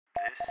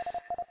This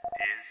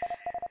is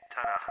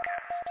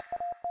Tanakhcast.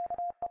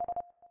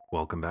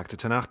 Welcome back to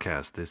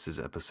Tanakhcast. This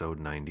is episode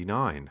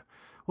 99.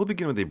 We'll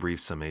begin with a brief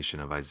summation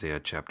of Isaiah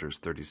chapters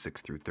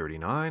 36 through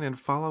 39 and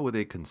follow with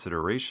a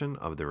consideration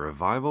of the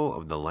revival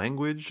of the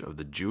language of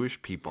the Jewish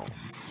people.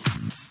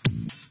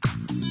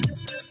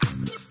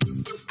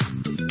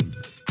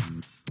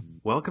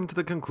 Welcome to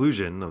the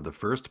conclusion of the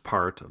first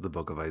part of the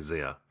book of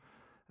Isaiah.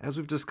 As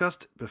we've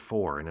discussed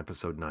before in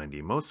episode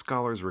 90, most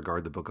scholars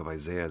regard the book of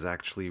Isaiah as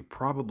actually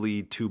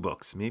probably two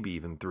books, maybe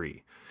even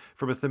three.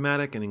 From a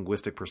thematic and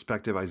linguistic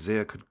perspective,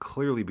 Isaiah could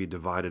clearly be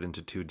divided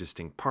into two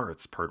distinct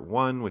parts. Part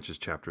 1, which is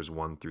chapters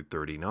 1 through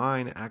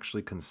 39,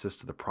 actually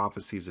consists of the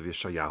prophecies of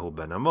Yeshayahu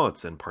ben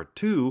Amoz, and Part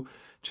 2,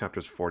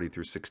 chapters 40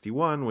 through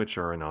 61, which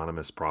are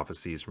anonymous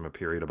prophecies from a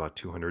period about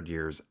 200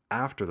 years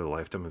after the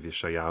lifetime of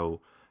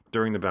Yeshayahu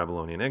during the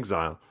Babylonian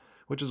exile,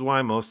 which is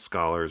why most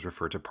scholars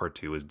refer to Part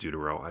 2 as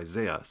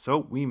Deutero-Isaiah. So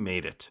we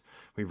made it.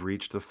 We've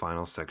reached the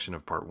final section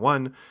of Part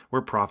 1,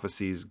 where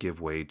prophecies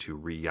give way to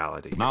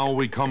reality. Now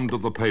we come to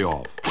the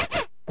payoff.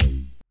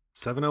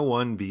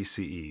 701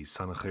 BCE,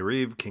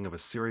 Sennacherib, king of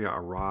Assyria,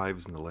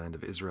 arrives in the land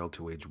of Israel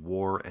to wage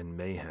war and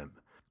mayhem.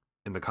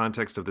 In the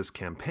context of this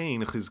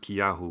campaign,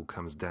 Chizkiyahu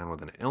comes down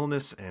with an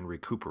illness and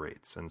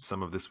recuperates, and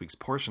some of this week's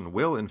portion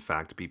will in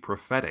fact be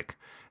prophetic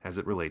as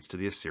it relates to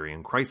the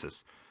Assyrian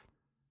crisis.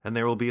 And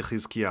there will be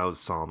Chizkiyahu's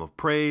psalm of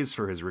praise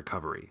for his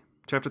recovery.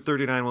 Chapter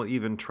 39 will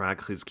even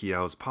track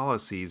Chizkiyahu's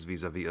policies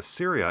vis-a-vis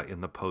Assyria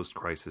in the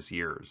post-crisis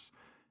years.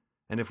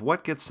 And if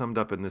what gets summed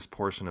up in this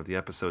portion of the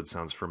episode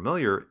sounds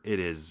familiar, it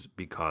is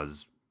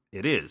because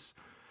it is.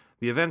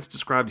 The events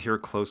described here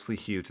closely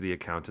hew to the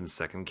account in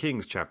 2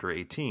 Kings chapter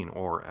 18,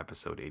 or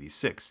episode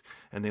 86,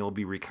 and they will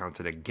be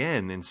recounted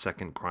again in 2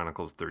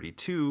 Chronicles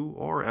 32,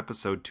 or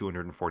episode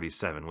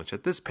 247, which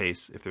at this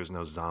pace, if there's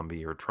no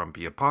zombie or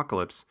Trumpy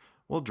apocalypse,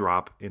 will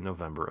drop in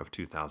November of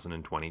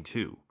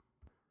 2022.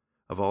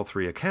 Of all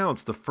three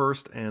accounts, the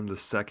first and the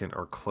second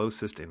are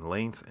closest in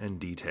length and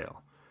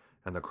detail,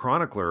 and the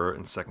chronicler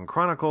in 2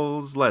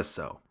 Chronicles less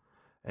so.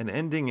 And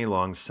ending a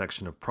long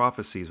section of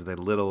prophecies with a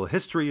little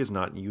history is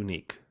not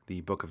unique.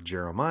 The book of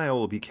Jeremiah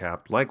will be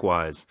capped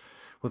likewise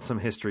with some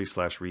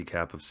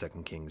history/recap of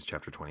 2 Kings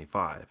chapter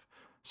 25.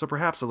 So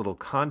perhaps a little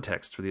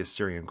context for the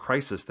Assyrian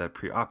crisis that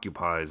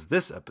preoccupies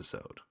this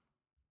episode.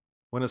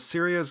 When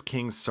Assyria's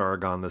king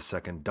Sargon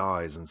II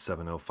dies in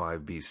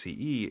 705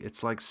 BCE,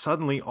 it's like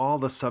suddenly all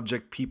the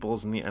subject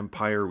peoples in the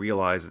empire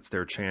realize it's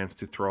their chance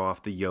to throw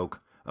off the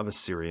yoke of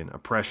Assyrian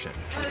oppression.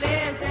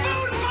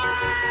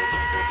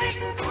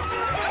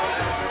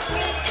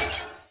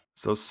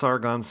 So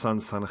Sargon's son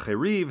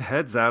Sennacherib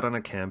heads out on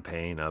a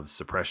campaign of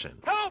suppression.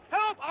 Help!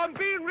 Help! I'm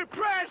being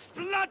repressed!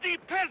 Bloody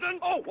peasant!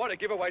 Oh, what a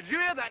giveaway. Did you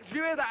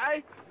hear that, eh?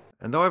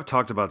 And though I've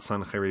talked about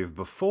Sennacherib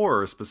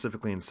before,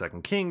 specifically in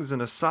 2 Kings,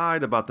 an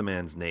aside about the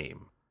man's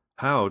name.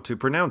 How to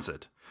pronounce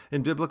it.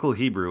 In biblical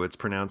Hebrew, it's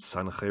pronounced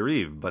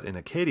Sennacherib, but in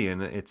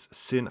Akkadian, it's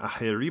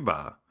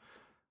Sin-Aheriba.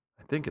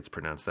 I think it's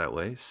pronounced that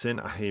way,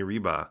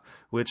 Sin-Aheriba,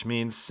 which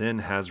means Sin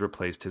has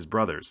replaced his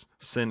brothers.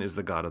 Sin is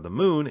the god of the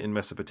moon in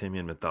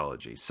Mesopotamian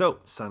mythology.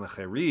 So,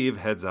 Sennacherib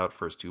heads out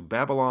first to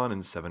Babylon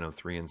in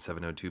 703 and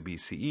 702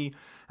 BCE,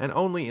 and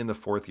only in the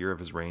fourth year of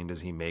his reign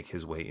does he make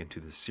his way into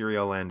the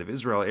Syria land of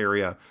Israel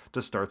area to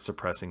start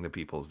suppressing the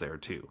peoples there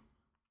too.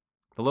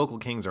 The local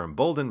kings are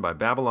emboldened by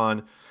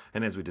Babylon,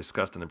 and as we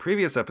discussed in the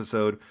previous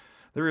episode,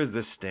 there is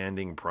this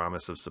standing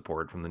promise of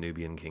support from the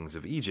Nubian kings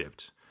of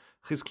Egypt.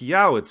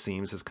 Chizkiyahu, it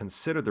seems, has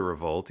considered the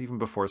revolt even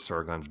before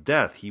Sargon's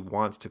death. He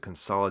wants to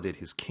consolidate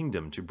his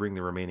kingdom to bring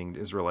the remaining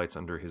Israelites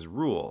under his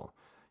rule.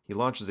 He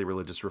launches a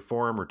religious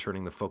reform,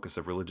 returning the focus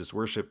of religious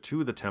worship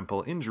to the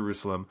temple in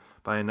Jerusalem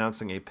by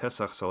announcing a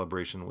Pesach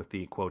celebration with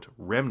the, quote,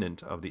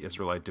 remnant of the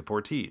Israelite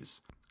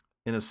deportees.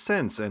 In a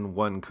sense, and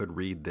one could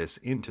read this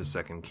into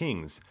 2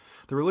 Kings,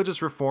 the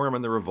religious reform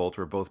and the revolt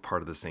were both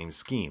part of the same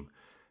scheme,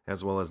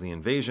 as well as the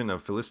invasion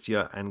of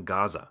Philistia and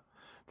Gaza.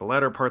 The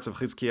latter parts of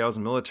Chizkiyahu's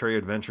military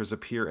adventures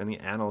appear in the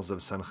annals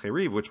of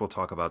Sennacherib, which we'll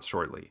talk about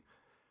shortly.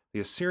 The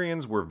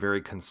Assyrians were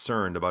very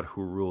concerned about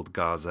who ruled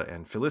Gaza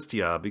and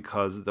Philistia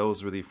because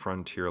those were the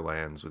frontier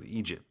lands with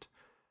Egypt.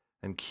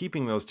 And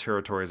keeping those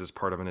territories as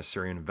part of an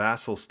Assyrian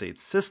vassal state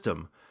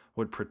system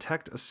would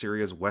protect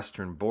Assyria's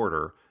western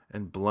border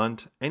and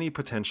blunt any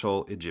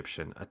potential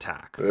Egyptian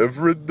attack.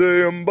 Every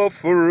day I'm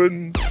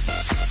buffering.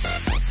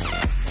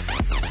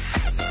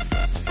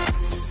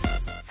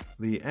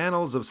 The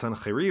annals of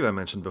Sennacherib I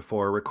mentioned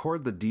before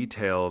record the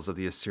details of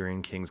the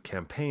Assyrian king's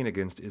campaign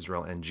against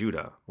Israel and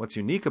Judah. What's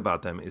unique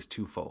about them is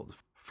twofold.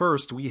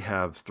 First, we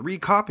have 3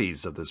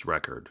 copies of this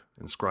record,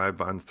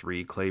 inscribed on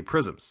 3 clay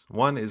prisms.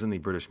 One is in the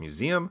British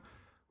Museum,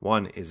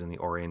 one is in the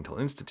Oriental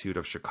Institute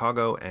of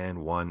Chicago,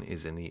 and one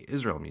is in the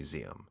Israel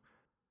Museum.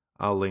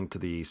 I'll link to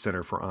the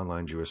Center for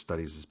Online Jewish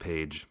Studies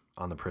page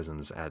on the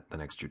prisms at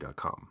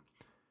thenextjew.com.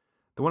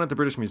 The one at the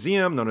British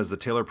Museum, known as the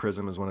Taylor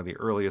Prism, is one of the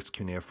earliest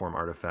cuneiform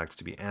artifacts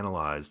to be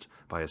analyzed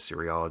by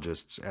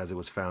Assyriologists, as it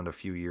was found a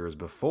few years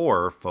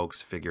before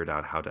folks figured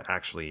out how to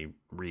actually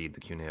read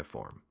the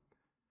cuneiform.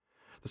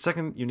 The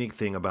second unique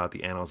thing about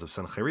the Annals of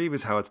Sancheriv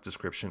is how its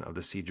description of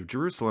the siege of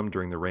Jerusalem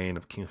during the reign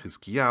of King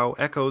Chizkiyahu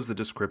echoes the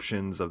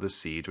descriptions of the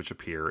siege which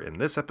appear in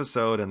this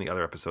episode and the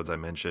other episodes I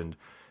mentioned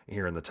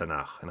here in the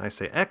Tanakh. And I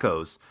say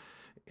echoes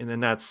in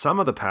that some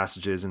of the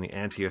passages in the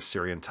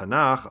anti-Assyrian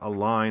Tanakh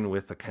align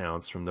with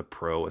accounts from the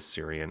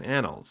pro-Assyrian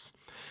Annals.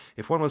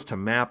 If one was to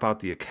map out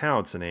the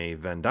accounts in a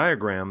Venn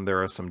diagram,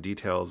 there are some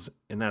details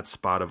in that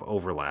spot of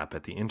overlap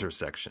at the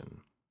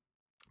intersection.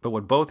 But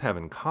what both have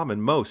in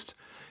common most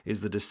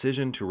is the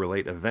decision to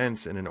relate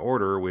events in an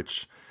order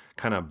which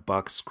kind of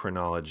bucks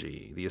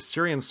chronology. The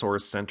Assyrian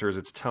source centers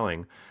its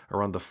telling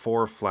around the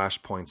four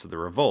flashpoints of the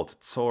revolt: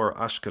 Tzor,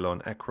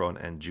 Ashkelon, Ekron,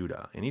 and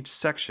Judah. In each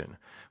section,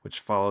 which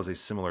follows a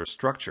similar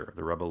structure,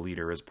 the rebel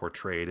leader is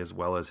portrayed as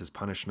well as his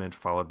punishment,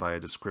 followed by a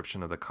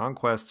description of the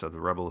conquests of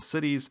the rebel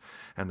cities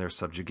and their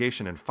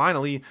subjugation, and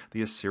finally,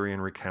 the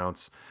Assyrian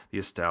recounts the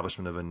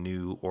establishment of a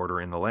new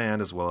order in the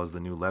land, as well as the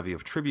new levy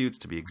of tributes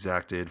to be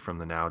exacted from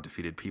the now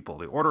defeated people.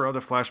 The order of the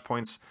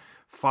flashpoints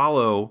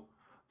follow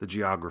the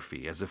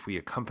geography, as if we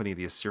accompany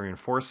the Assyrian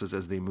forces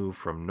as they move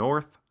from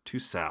north to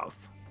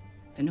south.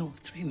 The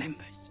North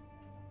remembers.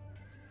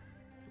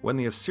 When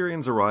the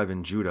Assyrians arrive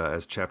in Judah,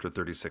 as chapter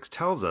 36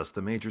 tells us,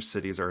 the major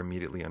cities are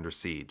immediately under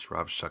siege.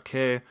 Rav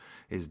Shakeh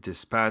is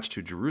dispatched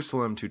to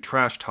Jerusalem to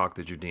trash-talk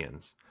the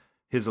Judeans.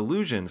 His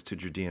allusions to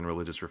Judean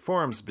religious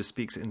reforms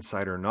bespeaks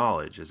insider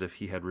knowledge, as if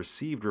he had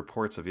received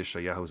reports of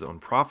Yeshayahu's own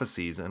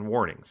prophecies and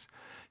warnings.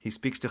 He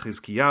speaks to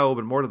Chizkiyahu,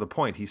 but more to the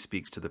point, he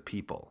speaks to the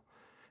people.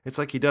 It's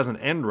like he does an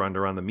end run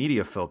around the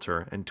media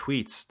filter and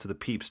tweets to the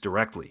peeps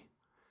directly.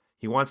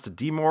 He wants to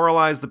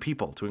demoralize the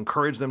people, to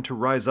encourage them to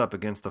rise up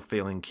against the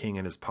failing king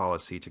and his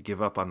policy, to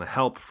give up on the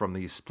help from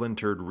the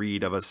splintered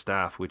reed of a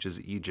staff, which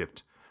is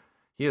Egypt.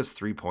 He has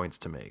 3 points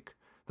to make.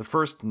 The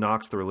first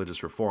knocks the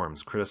religious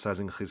reforms,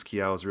 criticizing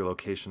Chizkiyahu's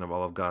relocation of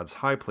all of God's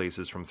high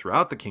places from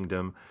throughout the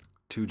kingdom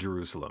to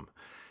Jerusalem.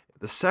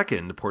 The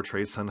second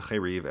portrays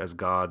Sancheriv as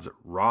God's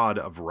rod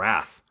of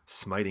wrath,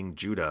 smiting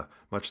Judah,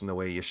 much in the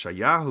way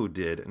Yeshayahu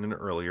did in an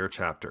earlier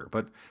chapter.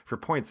 But for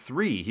point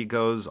 3, he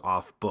goes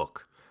off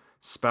book,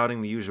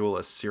 spouting the usual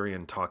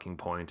Assyrian talking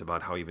point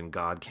about how even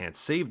God can't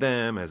save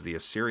them, as the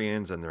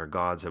Assyrians and their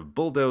gods have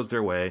bulldozed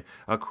their way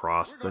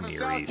across the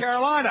Near East. South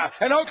Carolina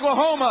and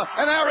Oklahoma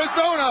and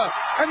Arizona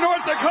and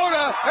North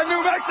Dakota and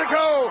New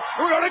Mexico.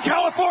 We're going to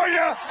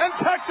California and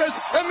Texas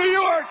and New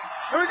York.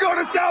 And we're going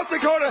to South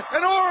Dakota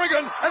and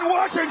Oregon and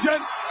Washington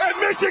and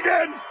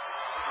Michigan.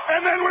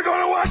 And then we're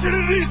going to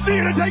Washington, D.C.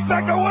 to take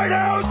back the White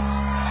House.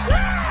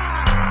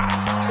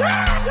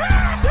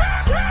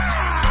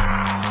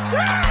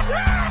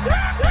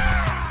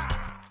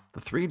 The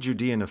 3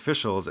 Judean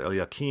officials,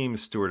 Eliakim,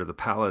 steward of the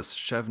palace,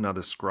 Shevna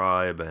the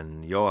scribe,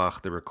 and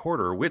Yoach the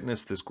recorder,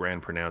 witnessed this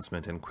grand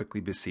pronouncement and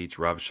quickly beseech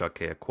Rav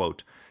Shakeh,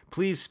 quote,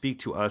 "Please speak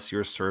to us,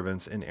 your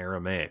servants, in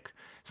Aramaic,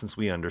 since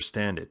we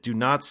understand it. Do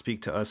not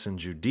speak to us in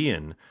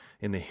Judean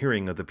in the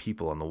hearing of the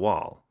people on the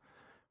wall."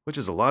 Which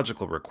is a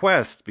logical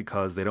request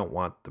because they don't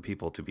want the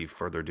people to be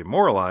further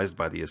demoralized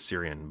by the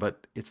Assyrian.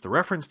 But it's the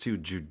reference to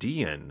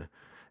Judean,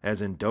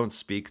 as in don't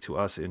speak to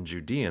us in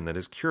Judean, that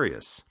is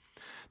curious.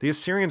 The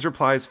Assyrians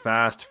replies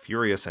fast,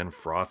 furious, and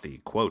frothy,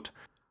 quote,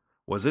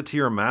 "Was it to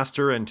your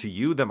master and to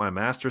you that my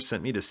master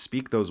sent me to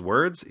speak those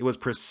words? It was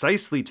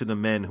precisely to the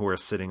men who are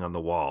sitting on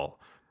the wall,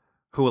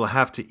 who will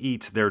have to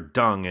eat their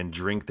dung and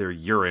drink their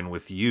urine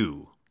with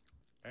you."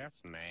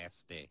 That's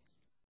nasty.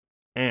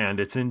 And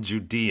it's in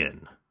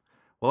Judean.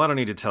 Well, I don't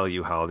need to tell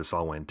you how this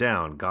all went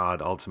down.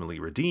 God ultimately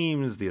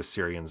redeems, the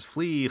Assyrians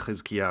flee,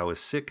 Chizkiyahu is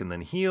sick and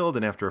then healed,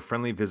 and after a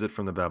friendly visit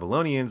from the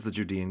Babylonians, the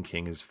Judean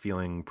king is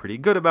feeling pretty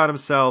good about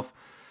himself,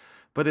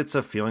 but it's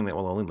a feeling that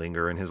will only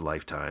linger in his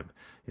lifetime.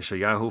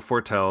 Yeshayahu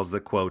foretells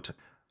that, quote,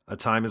 "A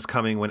time is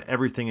coming when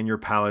everything in your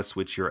palace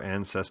which your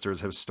ancestors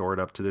have stored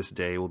up to this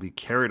day will be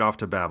carried off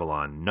to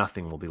Babylon.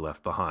 Nothing will be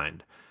left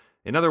behind."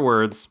 In other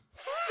words,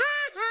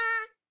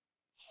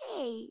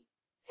 Hey,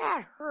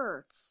 that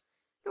hurts.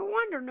 No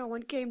wonder no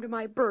one came to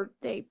my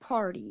birthday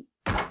party.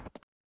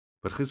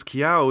 but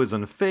Chizkiyahu is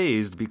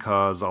unfazed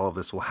because all of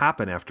this will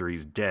happen after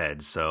he's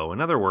dead. So, in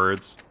other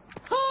words,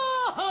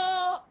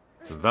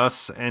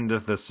 thus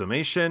endeth the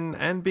summation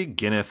and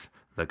beginneth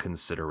the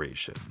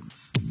consideration.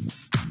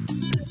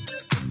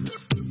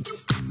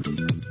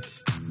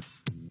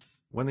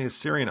 When the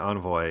Assyrian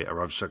envoy,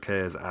 Rav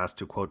Shakeh, is asked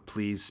to, quote,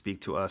 "Please speak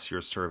to us,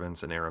 your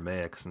servants, in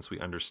Aramaic, since we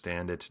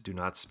understand it. Do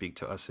not speak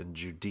to us in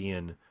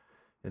Judean,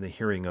 in the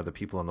hearing of the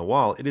people on the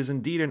wall," it is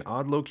indeed an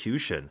odd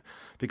locution,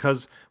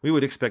 because we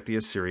would expect the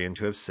Assyrian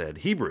to have said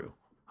Hebrew.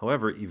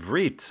 However,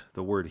 Ivrit,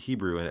 the word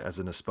Hebrew as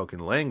in a spoken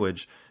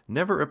language,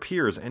 never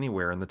appears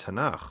anywhere in the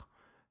Tanakh.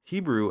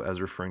 Hebrew,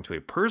 as referring to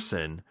a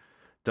person,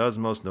 does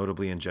most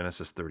notably in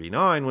Genesis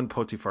 39, when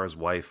Potiphar's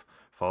wife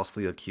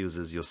falsely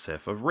accuses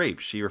Yosef of rape.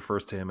 She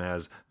refers to him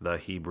as the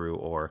Hebrew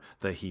or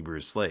the Hebrew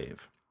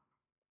slave.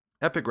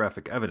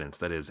 Epigraphic evidence,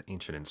 that is,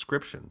 ancient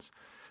inscriptions,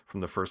 from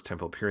the First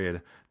Temple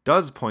period,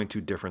 does point to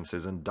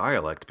differences in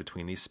dialect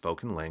between the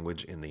spoken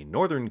language in the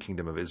northern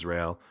kingdom of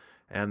Israel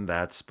and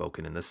that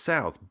spoken in the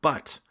south.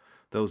 But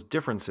those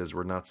differences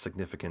were not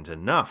significant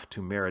enough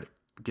to merit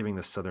giving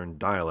the southern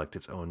dialect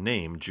its own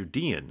name,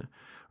 Judean,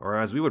 or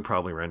as we would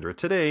probably render it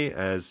today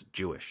as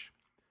Jewish.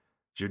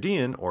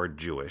 Judean, or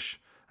Jewish,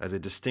 as a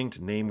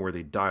distinct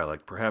name-worthy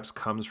dialect, perhaps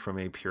comes from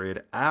a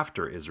period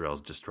after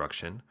Israel's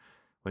destruction,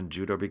 when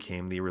Judah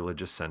became the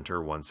religious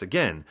center once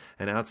again,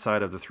 and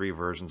outside of the three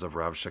versions of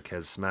Rav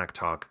Shakez's smack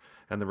talk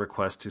and the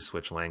request to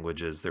switch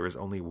languages, there is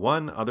only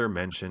one other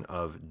mention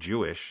of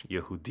Jewish,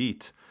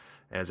 Yehudit,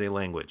 as a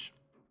language.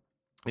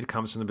 It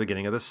comes from the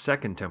beginning of the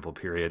Second Temple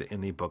period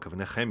in the book of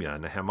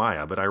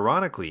Nehemiah, but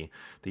ironically,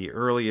 the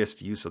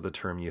earliest use of the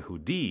term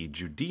Yehudi,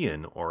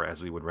 Judean, or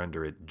as we would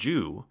render it,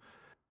 Jew,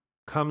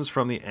 comes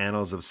from the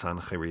Annals of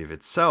Sancheriv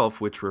itself,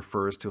 which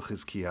refers to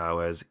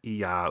Chizkiyahu as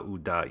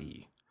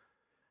Iyahudai.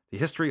 The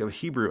history of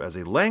Hebrew as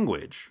a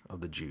language of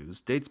the Jews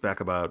dates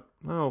back about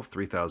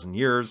 3,000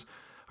 years.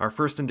 Our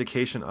first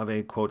indication of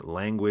a, quote,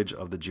 language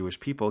of the Jewish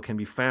people can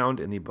be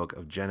found in the book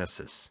of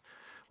Genesis,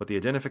 with the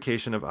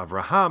identification of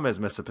Avraham as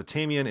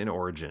Mesopotamian in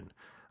origin.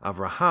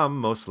 Avraham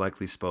most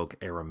likely spoke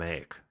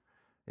Aramaic.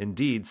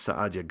 Indeed,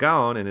 Saadia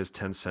Gaon, in his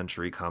 10th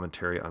century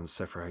commentary on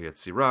Sefer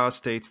HaYetzirah,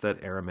 states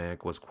that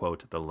Aramaic was,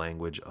 quote, the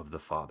language of the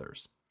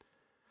fathers.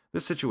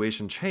 This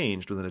situation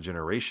changed within a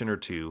generation or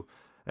two,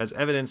 as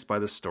evidenced by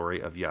the story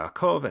of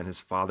Yaakov and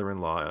his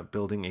father-in-law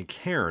building a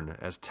cairn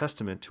as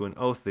testament to an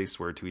oath they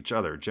swore to each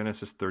other.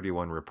 Genesis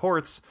 31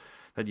 reports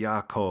that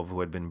Yaakov, who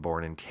had been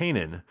born in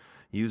Canaan,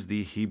 used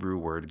the Hebrew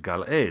word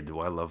Galed,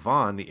 while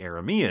Lavan, the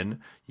Aramean,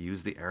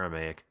 used the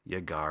Aramaic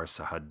Yagar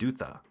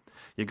Sahadutha.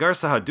 Yagar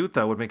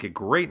Sahadutha would make a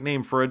great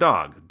name for a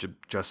dog,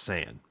 just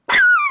saying.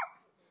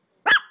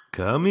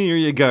 Come here,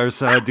 Yagar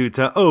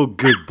Sahadutha. Oh,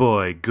 good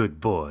boy, good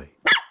boy.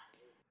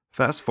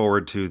 Fast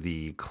forward to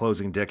the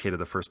closing decade of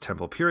the First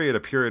Temple period,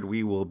 a period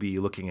we will be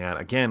looking at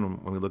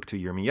again when we look to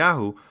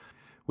Yirmiyahu,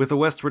 with the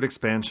westward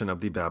expansion of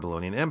the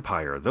Babylonian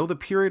Empire. Though the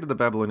period of the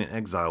Babylonian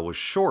exile was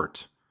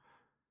short,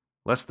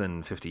 less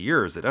than 50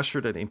 years, it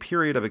ushered in a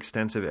period of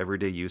extensive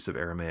everyday use of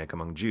Aramaic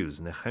among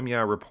Jews.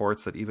 Nehemiah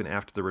reports that even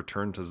after the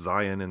return to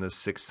Zion in the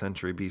 6th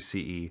century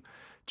BCE,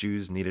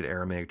 Jews needed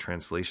Aramaic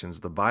translations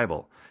of the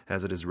Bible,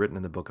 as it is written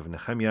in the book of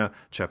Nehemiah,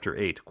 chapter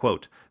 8,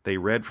 quote, they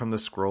read from the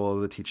scroll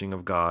of the teaching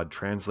of God,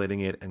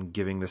 translating it and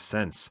giving the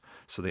sense,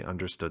 so they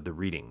understood the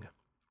reading.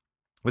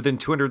 Within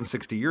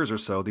 260 years or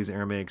so, these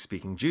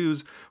Aramaic-speaking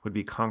Jews would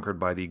be conquered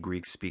by the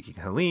Greek-speaking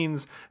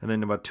Hellenes, and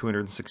then about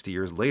 260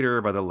 years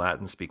later by the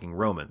Latin-speaking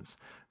Romans.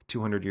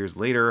 200 years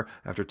later,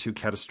 after two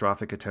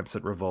catastrophic attempts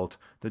at revolt,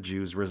 the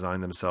Jews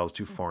resigned themselves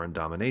to foreign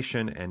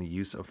domination and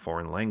use of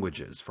foreign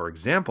languages. For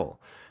example,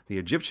 the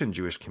Egyptian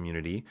Jewish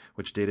community,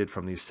 which dated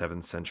from the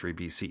 7th century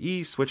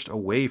BCE, switched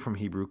away from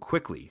Hebrew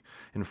quickly.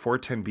 In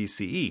 410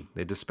 BCE,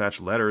 they dispatched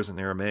letters in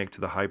Aramaic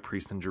to the high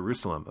priest in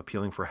Jerusalem,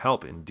 appealing for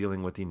help in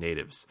dealing with the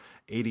natives.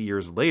 80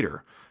 years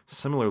later,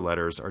 similar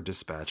letters are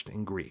dispatched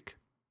in Greek.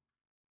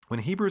 When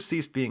Hebrew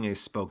ceased being a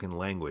spoken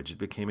language, it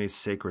became a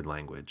sacred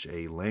language,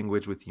 a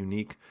language with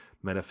unique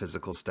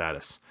metaphysical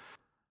status.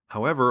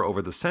 However,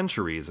 over the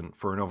centuries, and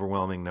for an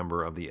overwhelming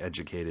number of the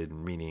educated,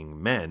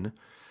 meaning men,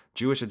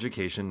 Jewish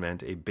education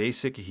meant a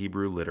basic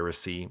Hebrew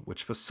literacy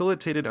which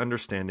facilitated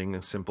understanding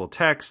of simple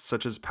texts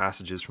such as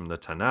passages from the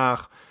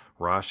Tanakh,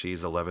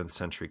 Rashi's 11th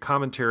century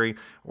commentary,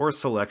 or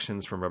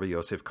selections from Rabbi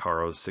Yosef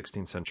Karo's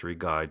 16th century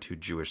guide to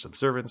Jewish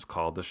observance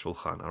called the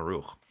Shulchan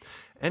Aruch.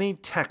 Any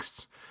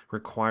texts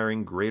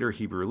requiring greater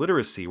Hebrew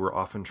literacy were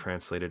often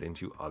translated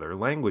into other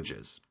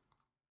languages.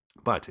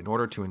 But in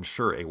order to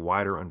ensure a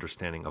wider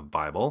understanding of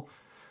Bible,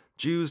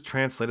 Jews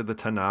translated the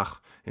Tanakh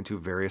into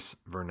various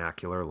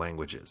vernacular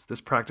languages.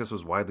 This practice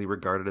was widely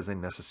regarded as a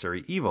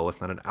necessary evil,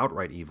 if not an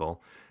outright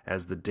evil,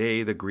 as the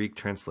day the Greek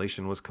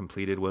translation was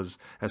completed was,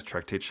 as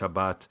Tractate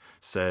Shabbat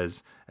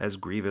says, as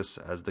grievous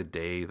as the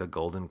day the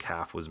golden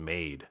calf was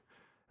made.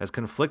 As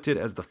conflicted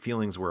as the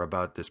feelings were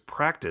about this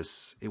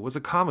practice, it was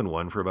a common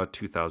one for about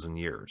 2,000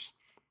 years.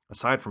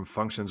 Aside from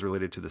functions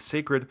related to the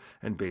sacred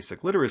and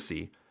basic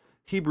literacy,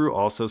 Hebrew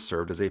also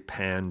served as a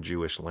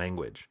pan-Jewish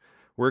language.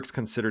 Works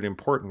considered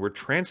important were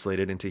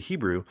translated into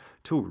Hebrew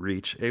to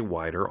reach a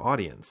wider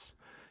audience.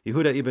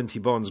 Yehuda ibn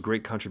Tibon's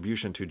great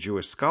contribution to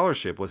Jewish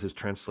scholarship was his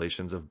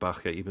translations of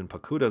Bachya ibn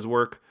Pakuda's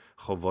work,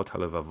 Chovot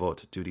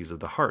HaLevavot, Duties of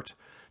the Heart,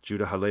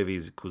 Judah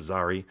Halevi's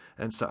Kuzari,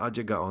 and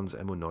Saadia Gaon's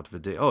Emunot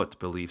V'Deot,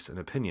 Beliefs and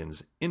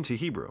Opinions, into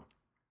Hebrew.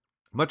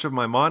 Much of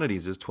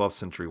Maimonides' 12th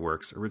century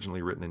works,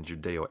 originally written in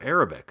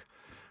Judeo-Arabic,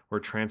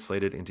 were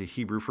translated into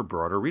Hebrew for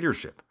broader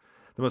readership.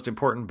 The most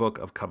important book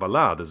of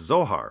Kabbalah, the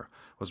Zohar,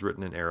 was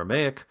written in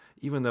Aramaic,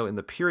 even though in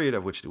the period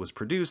of which it was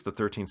produced, the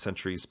 13th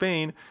century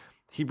Spain,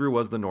 Hebrew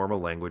was the normal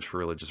language for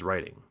religious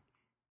writing.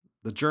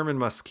 The German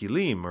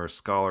Maskilim, or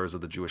scholars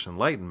of the Jewish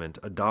Enlightenment,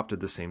 adopted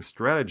the same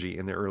strategy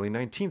in the early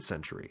 19th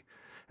century,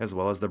 as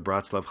well as the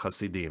Bratslav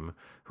Hasidim,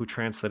 who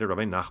translated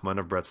Rabbi Nachman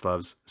of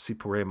Bratslav's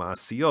Sipurei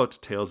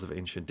Ma'asiyot, Tales of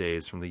Ancient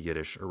Days, from the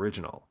Yiddish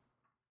original.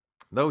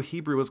 Though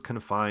Hebrew was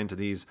confined to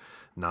these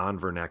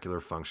non-vernacular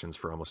functions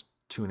for almost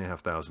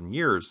 2,500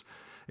 years,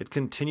 it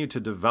continued to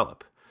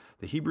develop.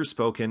 The Hebrew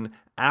spoken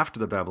after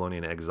the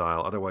Babylonian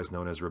exile, otherwise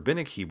known as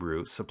Rabbinic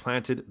Hebrew,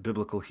 supplanted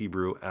Biblical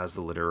Hebrew as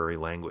the literary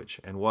language,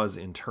 and was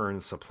in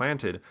turn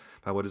supplanted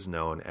by what is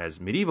known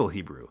as Medieval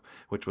Hebrew,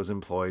 which was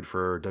employed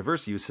for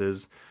diverse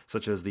uses,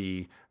 such as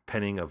the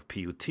penning of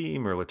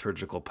piyutim or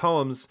liturgical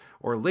poems,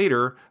 or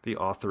later, the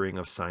authoring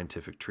of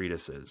scientific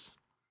treatises.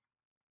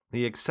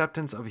 The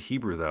acceptance of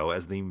Hebrew, though,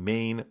 as the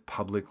main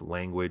public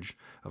language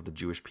of the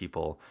Jewish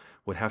people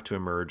would have to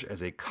emerge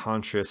as a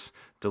conscious,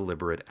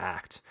 deliberate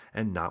act,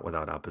 and not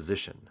without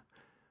opposition.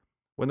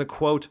 When the,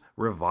 quote,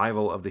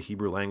 revival of the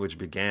Hebrew language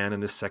began in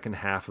the second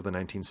half of the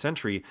 19th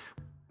century,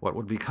 what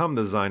would become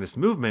the Zionist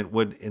movement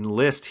would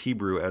enlist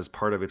Hebrew as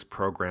part of its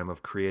program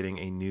of creating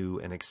a new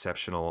and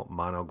exceptional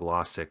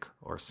monoglossic,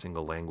 or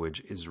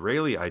single-language,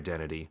 Israeli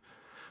identity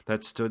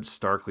that stood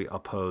starkly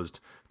opposed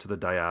to the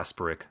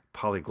diasporic,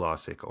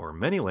 polyglossic, or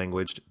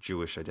many-languaged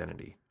Jewish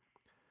identity.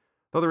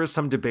 Though there is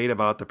some debate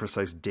about the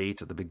precise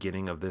date of the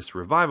beginning of this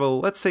revival,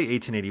 let's say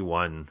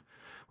 1881,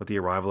 with the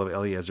arrival of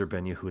Eliezer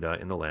ben Yehuda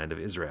in the land of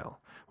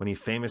Israel, when he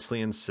famously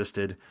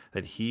insisted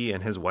that he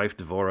and his wife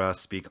Devorah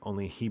speak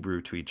only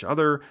Hebrew to each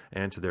other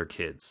and to their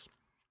kids.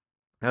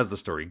 As the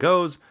story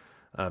goes,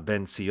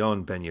 Ben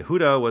Sion ben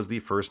Yehuda was the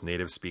first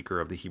native speaker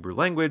of the Hebrew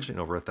language in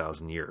over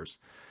 1,000 years.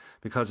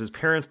 Because his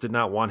parents did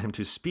not want him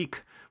to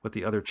speak with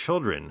the other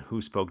children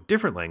who spoke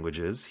different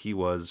languages, he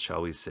was,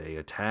 shall we say,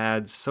 a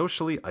tad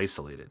socially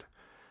isolated.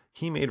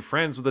 He made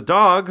friends with a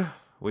dog,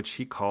 which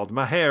he called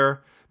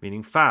Maher,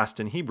 meaning fast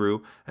in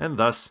Hebrew, and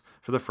thus,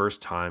 for the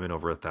first time in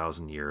over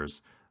 1,000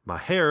 years,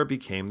 Maher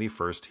became the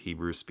first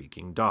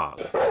Hebrew-speaking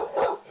dog.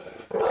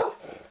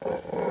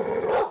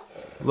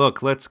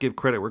 Look, let's give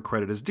credit where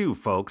credit is due,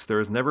 folks. There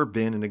has never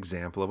been an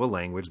example of a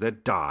language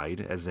that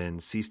died, as in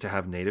ceased to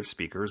have native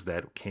speakers,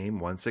 that came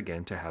once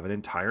again to have an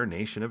entire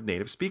nation of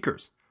native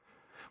speakers.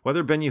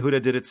 Whether Ben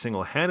Yehuda did it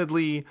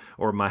single-handedly,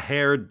 or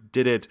Maher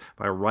did it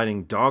by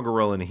writing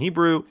doggerel in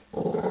Hebrew,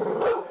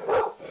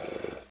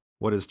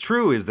 what is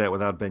true is that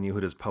without Ben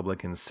Yehuda's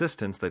public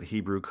insistence that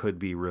Hebrew could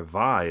be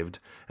revived,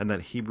 and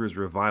that Hebrew's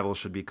revival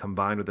should be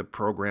combined with a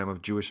program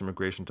of Jewish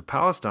immigration to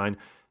Palestine,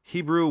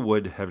 Hebrew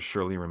would have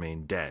surely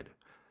remained dead.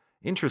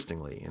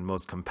 Interestingly, and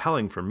most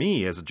compelling for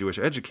me as a Jewish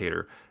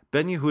educator,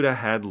 Ben Yehuda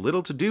had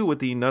little to do with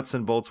the nuts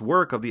and bolts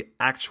work of the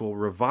actual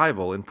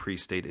revival in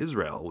pre-state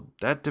Israel.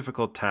 That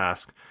difficult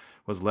task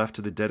was left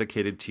to the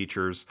dedicated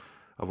teachers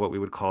of what we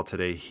would call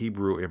today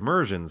Hebrew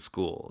immersion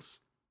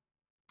schools.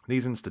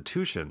 These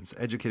institutions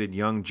educated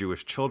young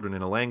Jewish children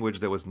in a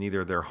language that was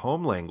neither their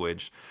home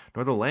language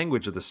nor the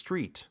language of the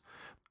street.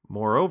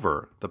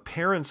 Moreover, the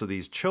parents of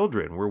these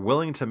children were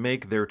willing to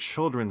make their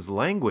children's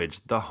language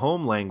the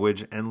home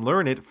language and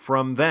learn it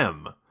from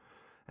them.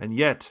 And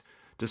yet,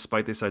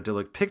 despite this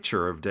idyllic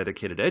picture of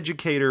dedicated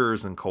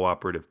educators and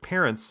cooperative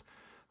parents,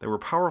 there were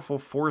powerful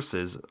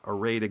forces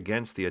arrayed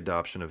against the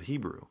adoption of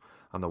Hebrew.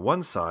 On the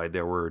one side,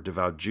 there were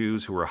devout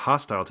Jews who were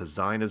hostile to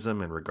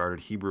Zionism and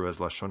regarded Hebrew as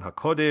Lashon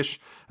HaKodesh,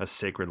 a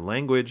sacred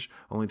language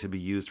only to be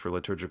used for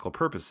liturgical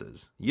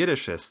purposes.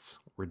 Yiddishists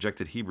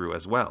rejected Hebrew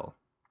as well.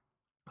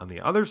 On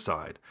the other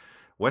side,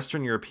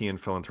 Western European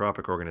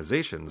philanthropic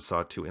organizations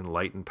sought to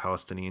enlighten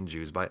Palestinian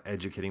Jews by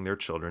educating their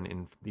children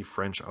in the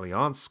French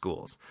Alliance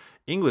schools,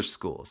 English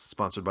schools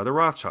sponsored by the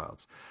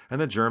Rothschilds,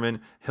 and the German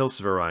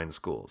Hilfsverein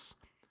schools.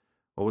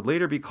 What would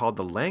later be called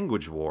the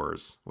language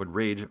wars would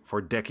rage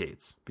for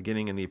decades,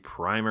 beginning in the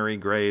primary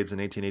grades in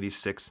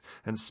 1886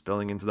 and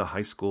spilling into the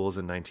high schools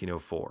in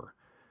 1904.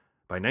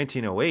 By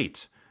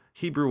 1908,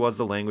 Hebrew was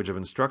the language of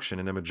instruction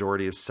in a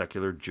majority of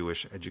secular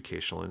Jewish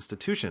educational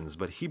institutions,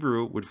 but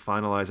Hebrew would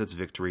finalize its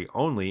victory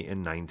only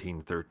in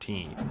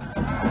 1913.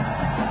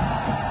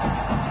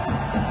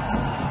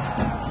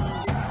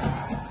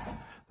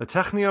 The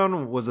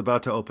Technion was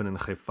about to open in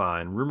Haifa,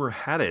 and rumor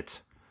had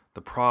it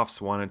the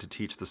profs wanted to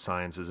teach the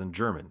sciences in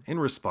German. In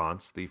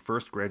response, the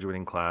first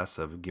graduating class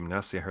of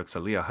Gymnasia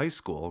Herzliya High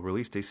School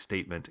released a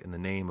statement in the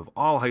name of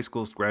all high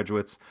school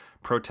graduates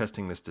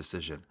protesting this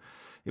decision.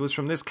 It was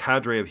from this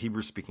cadre of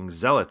Hebrew-speaking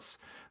zealots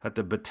that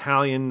the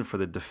Battalion for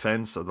the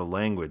Defense of the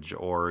Language,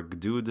 or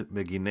Gdud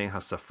Meginei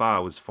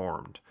HaSafa, was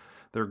formed.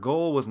 Their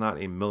goal was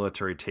not a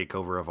military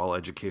takeover of all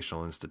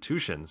educational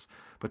institutions,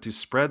 but to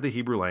spread the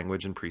Hebrew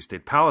language in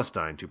pre-state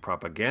Palestine, to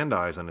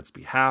propagandize on its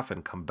behalf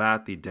and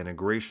combat the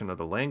denigration of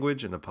the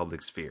language in the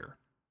public sphere.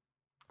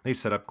 They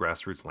set up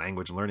grassroots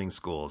language learning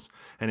schools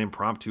and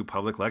impromptu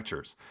public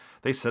lectures.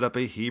 They set up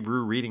a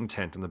Hebrew reading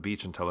tent on the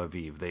beach in Tel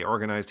Aviv. They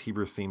organized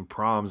Hebrew-themed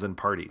proms and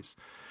parties.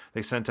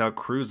 They sent out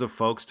crews of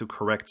folks to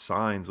correct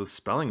signs with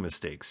spelling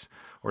mistakes,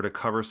 or to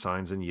cover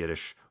signs in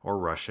Yiddish or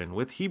Russian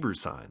with Hebrew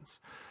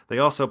signs. They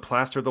also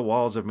plastered the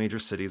walls of major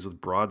cities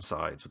with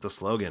broadsides with the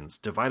slogans,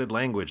 "Divided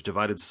language,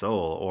 divided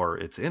soul," or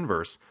its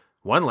inverse,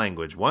 "One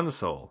language, one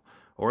soul,"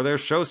 or their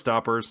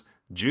showstoppers,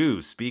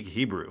 "Jews speak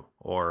Hebrew,"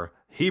 or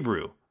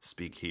 "Hebrew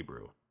speak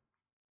Hebrew."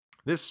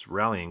 This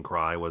rallying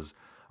cry was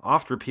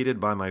oft repeated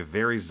by my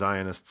very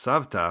Zionist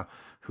Savta,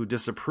 who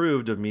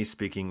disapproved of me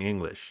speaking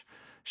English.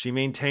 She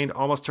maintained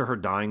almost to her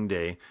dying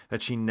day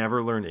that she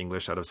never learned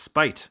English out of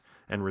spite,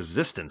 and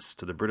resistance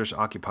to the British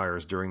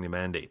occupiers during the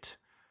Mandate.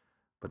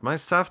 But my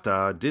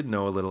Savta did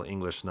know a little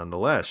English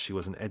nonetheless. She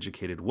was an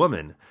educated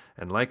woman,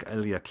 and like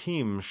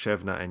Eliakim,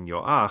 Shevna, and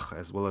Yoach,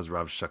 as well as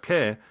Rav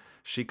Shakeh,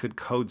 she could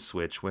code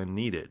switch when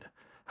needed.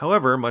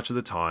 However, much of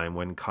the time,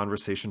 when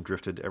conversation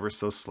drifted ever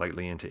so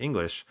slightly into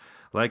English,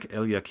 like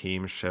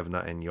Eliakim,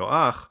 Shevna, and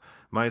Yoach,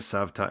 my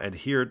Savta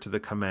adhered to the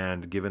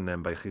command given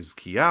them by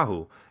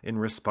Chizkiyahu in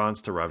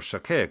response to Rav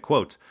Shakeh,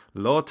 quote,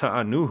 Lo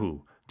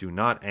ta'anuhu, do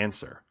not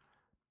answer.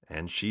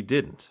 And she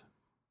didn't.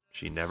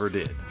 She never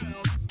did.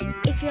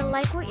 If you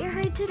like what you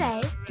heard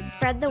today,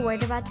 spread the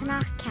word about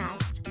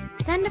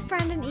TanachCast. Send a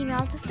friend an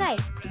email to say,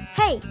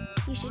 hey,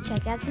 you should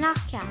check out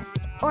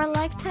TanachCast, or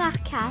like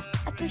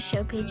TanachCast at the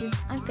show pages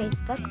on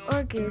Facebook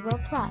or Google+,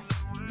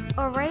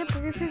 or write a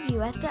brief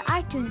review at the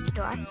iTunes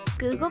Store,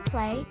 Google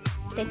Play,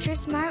 Stitcher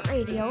Smart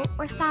Radio,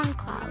 or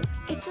SoundCloud.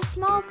 It's a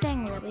small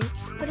thing really,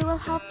 but it will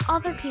help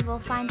other people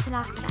find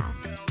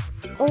TanachCast.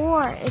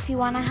 Or if you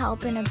want to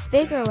help in a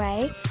bigger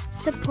way,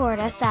 support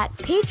us at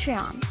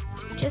Patreon.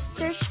 Just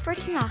search for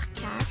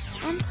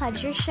TanachCast and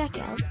pledge your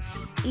shekels,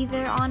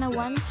 either on a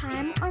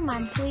one-time or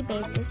monthly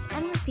basis,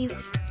 and receive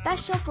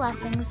special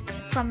blessings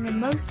from the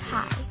Most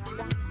High.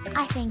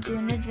 I thank you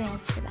in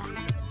advance for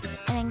that,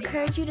 and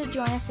encourage you to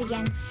join us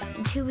again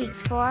in 2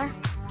 weeks for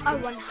our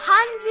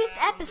 100th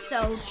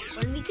episode,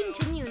 when we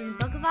continue in the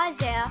book of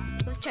Isaiah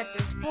with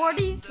chapters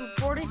 40 through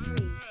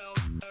 43.